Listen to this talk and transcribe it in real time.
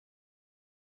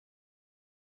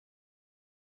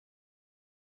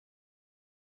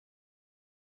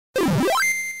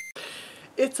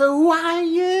It's a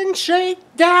Hawaiian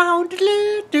shakedown,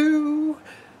 do-do-do,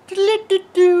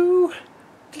 do-do-do,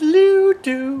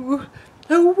 do-do-do.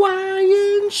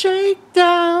 Hawaiian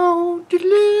shakedown,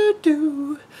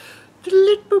 do-do-do,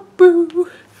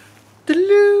 do-do-boo,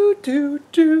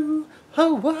 do-do-do.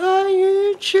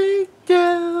 Hawaiian shakedown.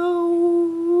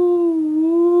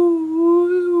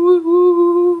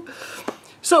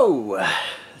 So,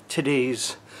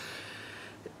 today's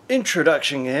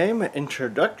introductory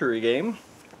game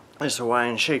is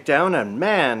Hawaiian Shakedown, and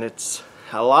man, it's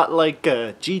a lot like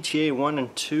GTA 1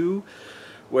 and 2,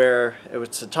 where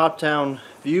it's a top-down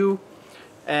view,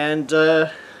 and you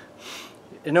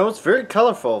know, it's very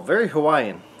colorful, very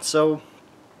Hawaiian. So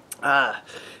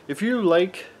if you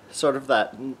like sort of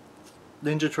that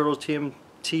Ninja Turtles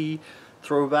TMT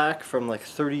throwback from like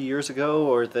 30 years ago,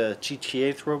 or the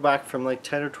GTA throwback from like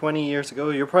 10 or 20 years ago,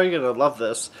 you're probably gonna love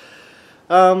this.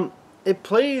 It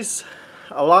plays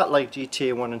a lot like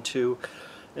GTA 1 and 2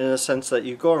 in the sense that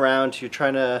you go around, you're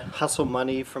trying to hustle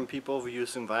money from people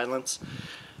using violence.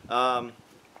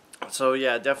 So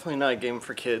yeah, definitely not a game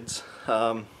for kids.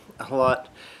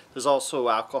 There's also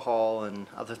alcohol and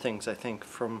other things, I think,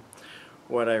 from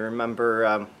what I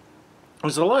remember.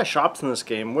 There's a lot of shops in this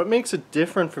game. What makes it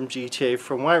different from GTA,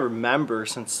 from what I remember,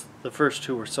 since the first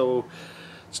two were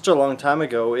such a long time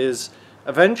ago, is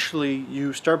eventually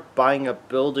you start buying up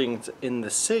buildings in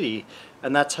the city,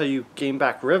 and that's how you gain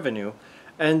back revenue.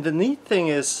 And the neat thing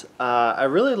is, I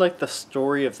really like the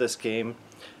story of this game.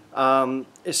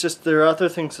 It's just there are other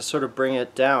things that sort of bring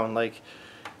it down. Like,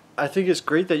 I think it's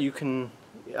great that you can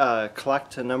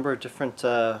collect a number of different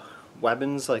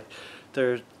weapons. Like,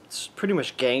 there's pretty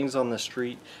much gangs on the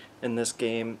street in this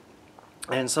game,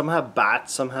 and some have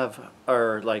bats, some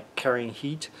are like carrying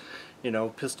heat, you know,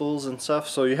 pistols and stuff.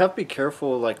 So you have to be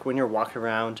careful, like, when you're walking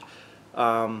around,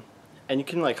 and you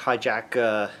can like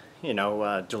hijack you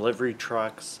know, delivery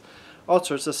trucks, all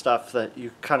sorts of stuff that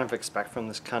you kind of expect from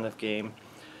this kind of game.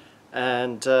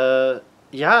 And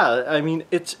yeah, I mean,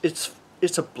 it's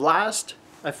a blast.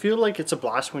 I feel like it's a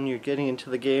blast when you're getting into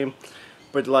the game,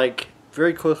 but like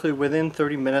very quickly, within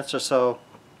 30 minutes or so,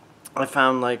 I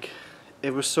found like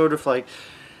it was sort of like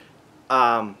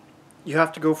you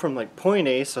have to go from like point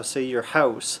A, so say your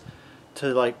house,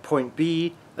 to like point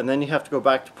B, and then you have to go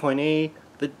back to point A.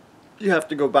 Then you have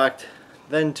to go back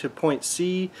then to point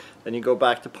C, then you go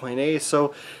back to point A.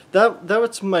 So that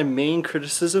was my main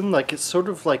criticism. Like, it sort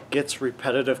of like gets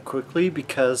repetitive quickly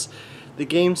because the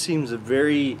game seems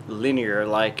very linear.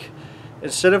 Like,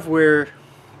 instead of where,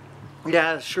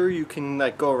 yeah, sure, you can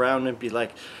like go around and be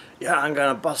like, yeah, I'm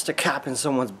gonna bust a cap in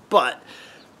someone's butt,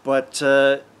 but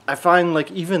I find like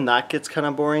even that gets kind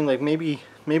of boring. Like, maybe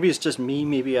it's just me,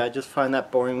 maybe I just find that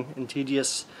boring and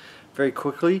tedious very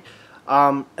quickly.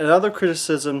 Another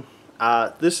criticism,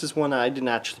 this is one I didn't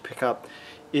actually pick up,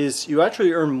 is you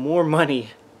actually earn more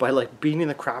money by like beating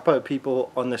the crap out of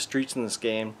people on the streets in this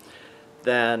game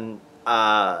than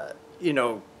you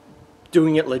know,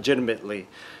 doing it legitimately.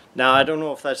 Now, I don't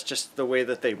know if that's just the way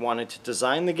that they wanted to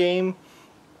design the game,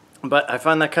 but I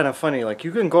find that kind of funny. Like,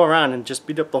 you can go around and just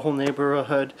beat up the whole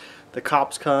neighborhood. The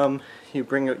cops come, you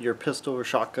bring out your pistol or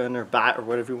shotgun or bat or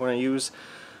whatever you want to use.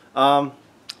 And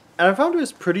I found it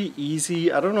was pretty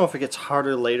easy. I don't know if it gets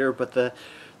harder later, but the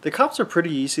cops are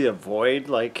pretty easy to avoid.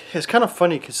 Like, it's kind of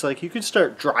funny because like you could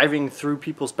start driving through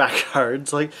people's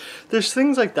backyards. Like, there's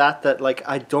things like that like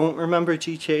I don't remember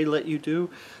GTA let you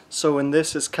do. So in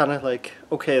this, it's kind of like,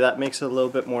 okay, that makes it a little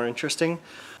bit more interesting.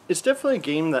 It's definitely a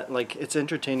game that like it's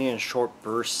entertaining in short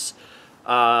bursts.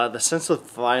 The sense of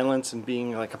violence and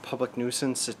being like a public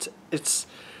nuisance,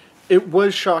 it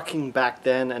was shocking back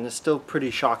then, and it's still pretty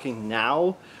shocking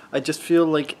now. I just feel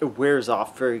like it wears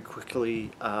off very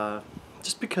quickly,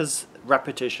 just because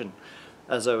repetition,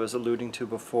 as I was alluding to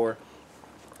before.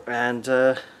 And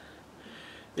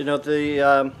you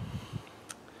know,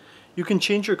 you can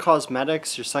change your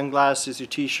cosmetics, your sunglasses, your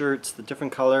t-shirts, the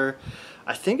different color.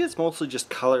 I think it's mostly just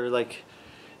color, like,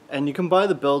 and you can buy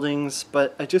the buildings,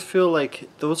 but I just feel like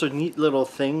those are neat little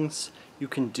things you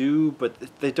can do, but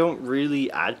they don't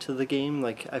really add to the game.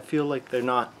 Like, I feel like they're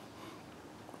not,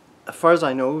 as far as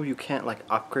I know, you can't like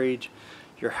upgrade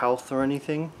your health or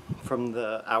anything from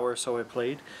the hour or so I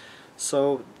played.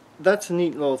 So that's a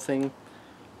neat little thing.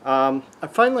 I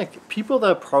find like people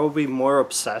that are probably more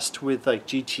obsessed with like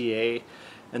GTA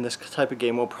and this type of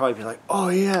game will probably be like, oh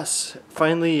yes,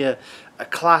 finally a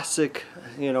classic,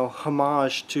 you know,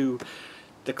 homage to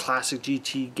the classic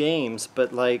GT games.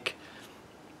 But like,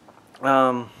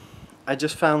 I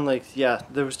just found like, yeah,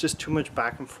 there was just too much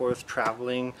back and forth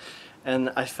traveling,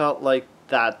 and I felt like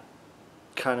that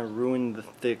kind of ruined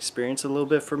the experience a little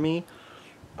bit for me.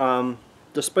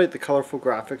 despite the colorful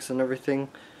graphics and everything.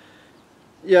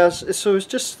 Yes, so it's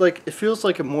just like, it feels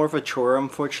like more of a chore,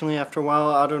 unfortunately, after a while.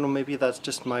 I don't know, maybe that's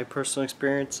just my personal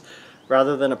experience,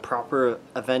 rather than a proper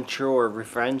adventure or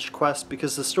revenge quest,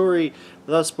 because the story,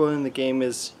 without spoiling the game,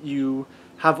 is you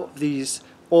have these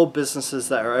old businesses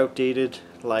that are outdated,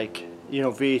 like, you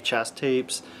know, VHS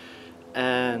tapes,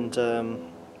 and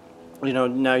you know,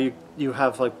 now you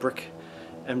have like brick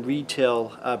and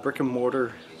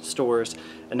mortar stores,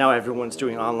 and now everyone's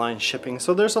doing online shipping.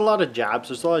 So there's a lot of jabs,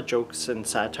 there's a lot of jokes and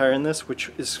satire in this,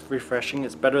 which is refreshing.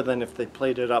 It's better than if they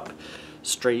played it up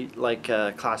straight like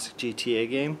a classic GTA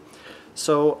game.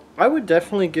 So I would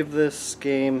definitely give this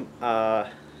game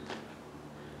I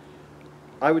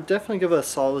would definitely give it a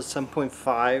solid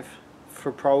 7.5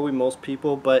 for probably most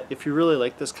people, but if you really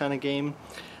like this kind of game,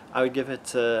 I would give it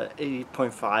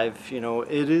 8.5. You know,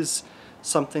 it is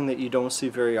something that you don't see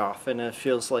very often. It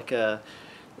feels like a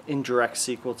indirect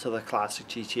sequel to the classic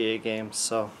GTA games.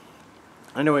 So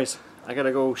anyways, I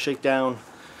gotta go shake down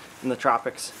in the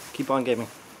tropics. Keep on gaming.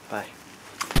 Bye.